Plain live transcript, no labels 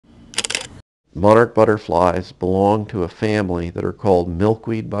Monarch butterflies belong to a family that are called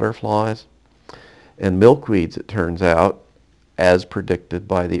milkweed butterflies. And milkweeds, it turns out, as predicted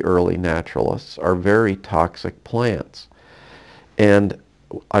by the early naturalists, are very toxic plants. And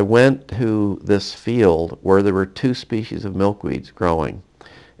I went to this field where there were two species of milkweeds growing,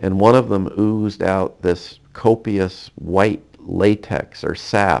 and one of them oozed out this copious white latex or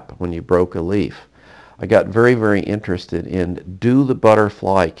sap when you broke a leaf. I got very, very interested in, do the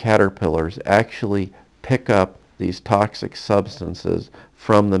butterfly caterpillars actually pick up these toxic substances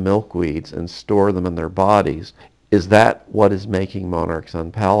from the milkweeds and store them in their bodies? Is that what is making monarchs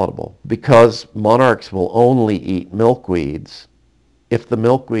unpalatable? Because monarchs will only eat milkweeds, if the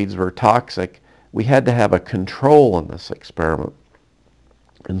milkweeds were toxic, we had to have a control in this experiment.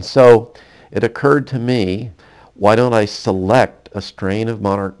 And so it occurred to me, why don't I select a strain of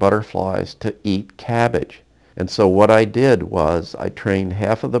monarch butterflies to eat cabbage? And so what I did was I trained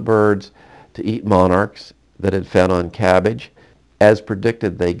half of the birds to eat monarchs that had fed on cabbage. As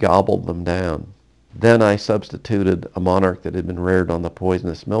predicted, they gobbled them down. Then I substituted a monarch that had been reared on the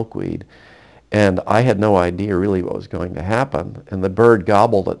poisonous milkweed, and I had no idea really what was going to happen. And the bird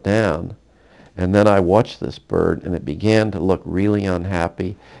gobbled it down. And then I watched this bird, and it began to look really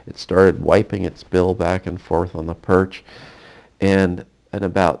unhappy. It started wiping its bill back and forth on the perch. And in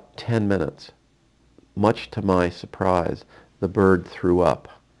about 10 minutes, much to my surprise, the bird threw up.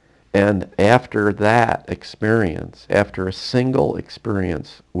 And after that experience, after a single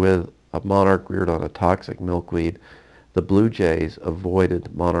experience with a monarch reared on a toxic milkweed, the blue jays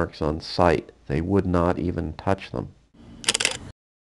avoided monarchs on sight. They would not even touch them.